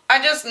know.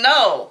 I just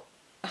know.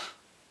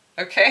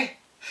 Okay?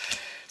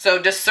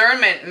 So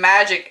discernment,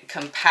 magic,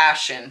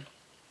 compassion.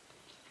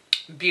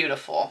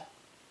 Beautiful.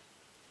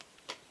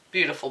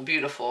 Beautiful,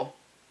 beautiful.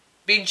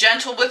 Be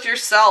gentle with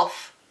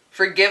yourself.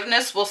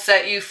 Forgiveness will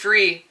set you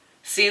free.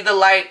 See the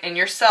light in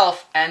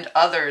yourself and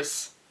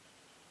others.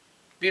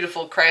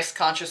 Beautiful Christ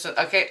consciousness.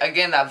 Okay,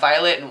 again, that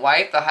violet and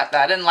white,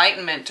 that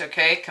enlightenment,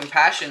 okay?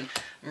 Compassion,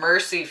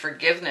 mercy,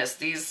 forgiveness,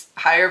 these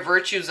higher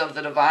virtues of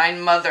the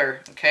Divine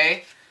Mother,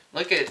 okay?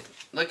 Look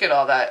at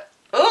all that.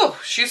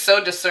 Oh, she's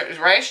so discerning,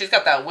 right? She's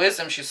got that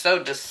wisdom. She's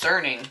so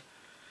discerning.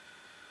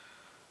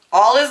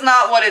 All is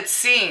not what it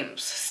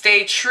seems.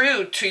 Stay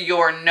true to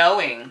your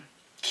knowing.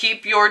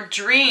 Keep your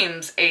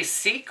dreams a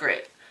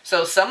secret.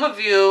 So some of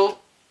you,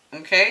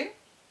 okay,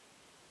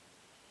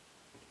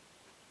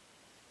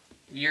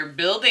 you're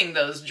building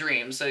those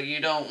dreams, so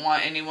you don't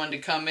want anyone to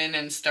come in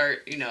and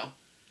start, you know,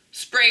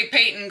 spray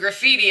painting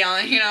graffiti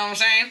on, you know what I'm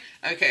saying?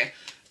 Okay.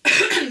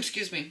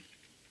 Excuse me.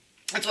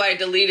 That's why I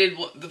deleted,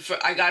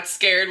 I got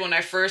scared when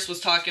I first was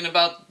talking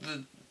about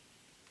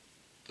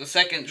the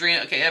second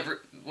dream. Okay,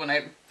 when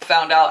I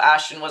found out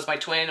Ashton was my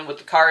twin and with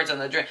the cards and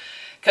the dream.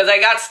 Because I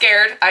got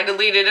scared. I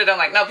deleted it. I'm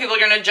like, no, people are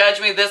going to judge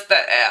me this,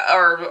 that,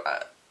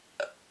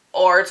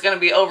 or it's going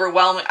to be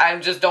overwhelming. I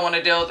just don't want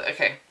to deal with it.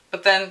 Okay.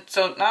 But then,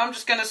 so now I'm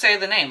just going to say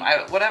the name.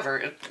 Whatever.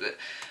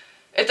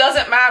 It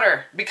doesn't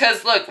matter.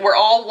 Because, look, we're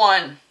all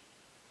one.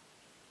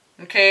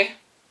 Okay?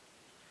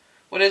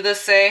 What did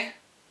this say?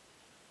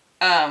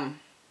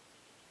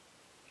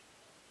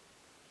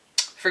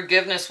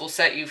 Forgiveness will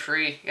set you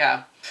free.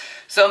 Yeah.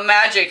 So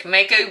magic.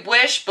 Make a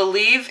wish.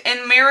 Believe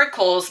in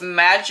miracles.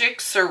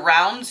 Magic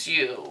surrounds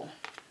you.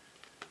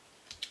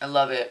 I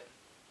love it.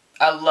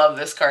 I love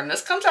this card. And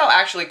this comes out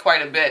actually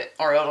quite a bit.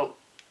 Or it'll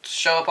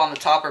show up on the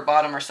top or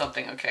bottom or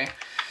something. Okay.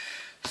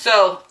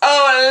 So,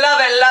 oh, I love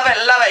it, love it,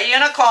 love it.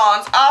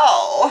 Unicorns.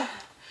 Oh,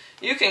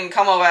 you can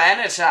come over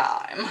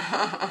anytime.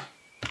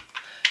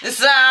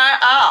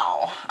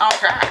 Oh,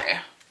 okay.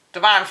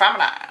 Divine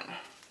Feminine.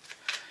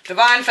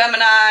 Divine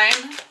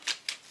Feminine.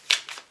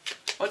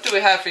 What do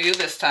we have for you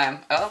this time?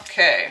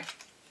 Okay.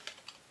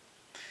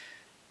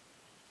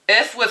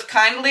 If with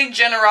kindly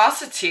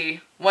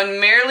generosity, one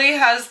merely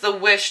has the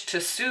wish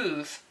to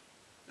soothe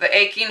the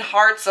aching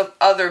hearts of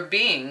other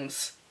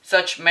beings,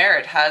 such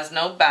merit has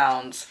no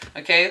bounds.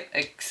 Okay?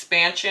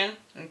 Expansion.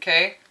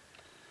 Okay?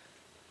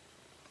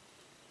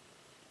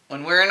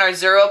 When we're in our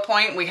 0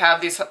 point, we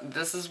have these,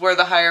 this is where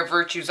the higher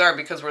virtues are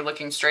because we're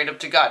looking straight up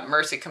to God.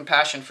 Mercy,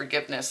 compassion,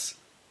 forgiveness.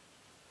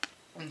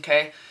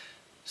 Okay?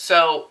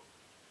 So,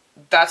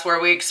 that's where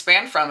we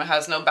expand from. It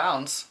has no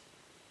bounds.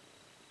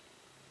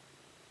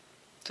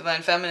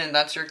 Divine Feminine,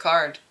 that's your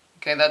card.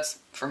 Okay, that's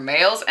for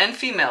males and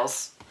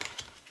females.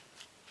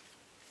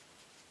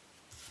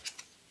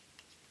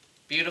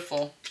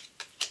 Beautiful.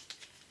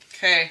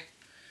 Okay,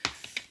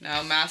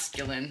 now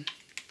masculine.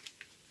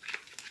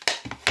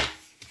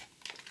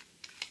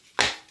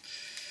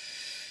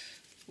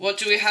 What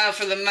do we have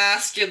for the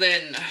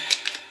masculine?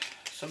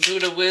 Some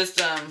Buddha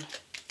wisdom.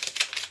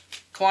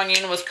 Quan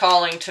Yin was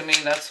calling to me.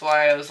 That's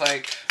why I was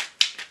like,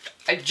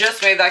 I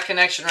just made that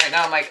connection right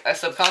now. I'm like,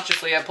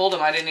 subconsciously I pulled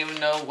him. I didn't even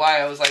know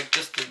why. I was like,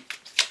 just to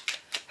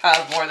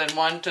have more than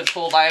one to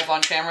pull live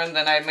on camera. And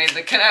then I made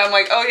the connection. I'm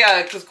like, oh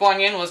yeah, because Quan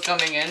Yin was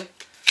coming in.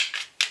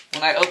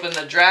 When I opened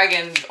the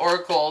Dragon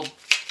Oracle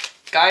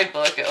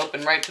guidebook, it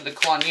opened right to the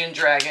Quan Yin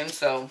dragon.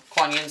 So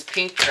Quan Yin's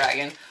pink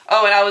dragon.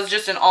 Oh, and I was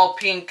just in all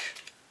pink.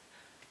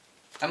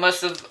 I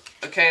must have,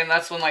 okay, and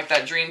that's when like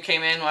that dream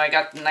came in when I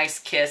got the nice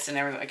kiss and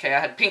everything. Okay,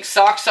 I had pink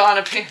socks on,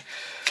 a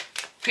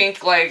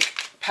pink like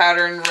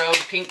pattern robe,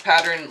 pink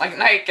pattern like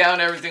nightgown,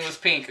 everything was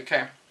pink.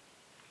 Okay.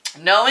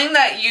 Knowing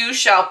that you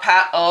shall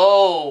pass,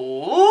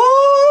 oh,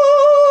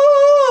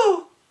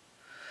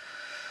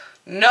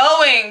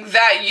 knowing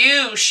that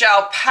you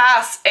shall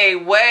pass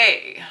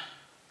away,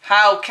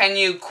 how can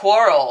you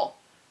quarrel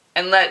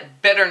and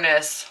let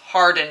bitterness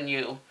harden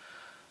you?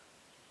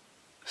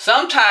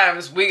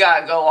 Sometimes we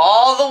gotta go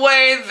all the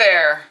way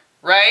there,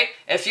 right?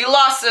 If you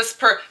lost this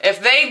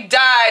if they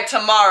died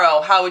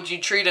tomorrow, how would you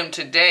treat them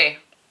today?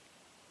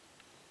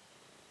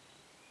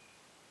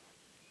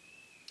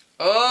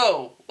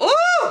 Oh,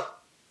 ooh!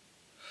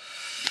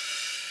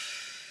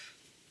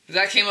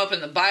 That came up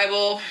in the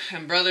Bible,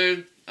 and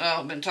brother,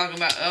 I've been talking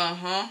about,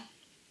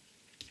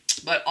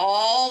 But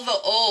all the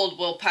old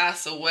will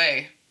pass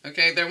away.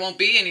 Okay, there won't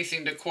be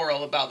anything to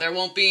quarrel about. There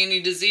won't be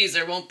any disease.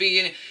 There won't be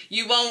any...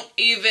 You won't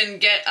even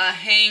get a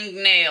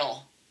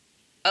hangnail.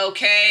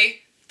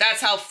 Okay?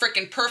 That's how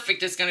freaking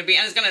perfect it's going to be.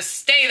 And it's going to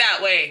stay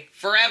that way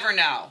forever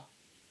now.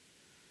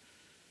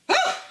 Woo!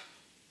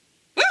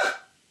 Woo!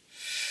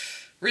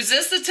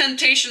 Resist the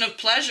temptation of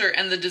pleasure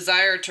and the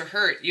desire to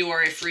hurt. You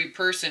are a free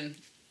person.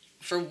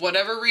 For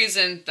whatever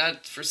reason,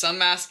 that for some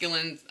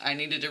masculine, I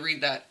needed to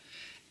read that.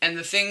 And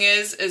the thing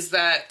is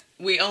that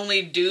we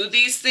only do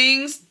these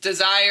things,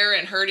 desire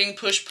and hurting,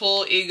 push,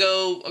 pull,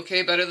 ego,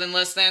 okay, better than,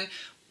 less than,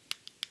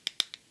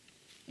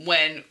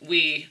 when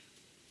we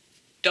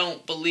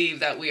don't believe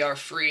that we are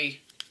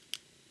free.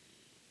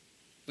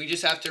 We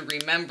just have to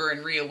remember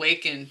and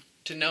reawaken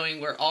to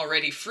knowing we're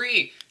already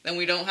free. Then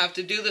we don't have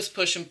to do this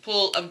push and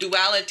pull of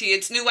duality.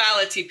 It's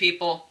nuality,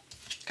 people.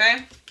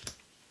 Okay?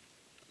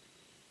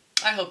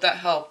 I hope that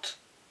helped.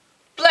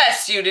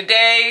 Bless you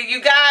today,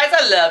 you guys.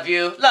 I love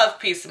you. Love,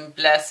 peace, and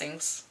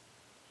blessings.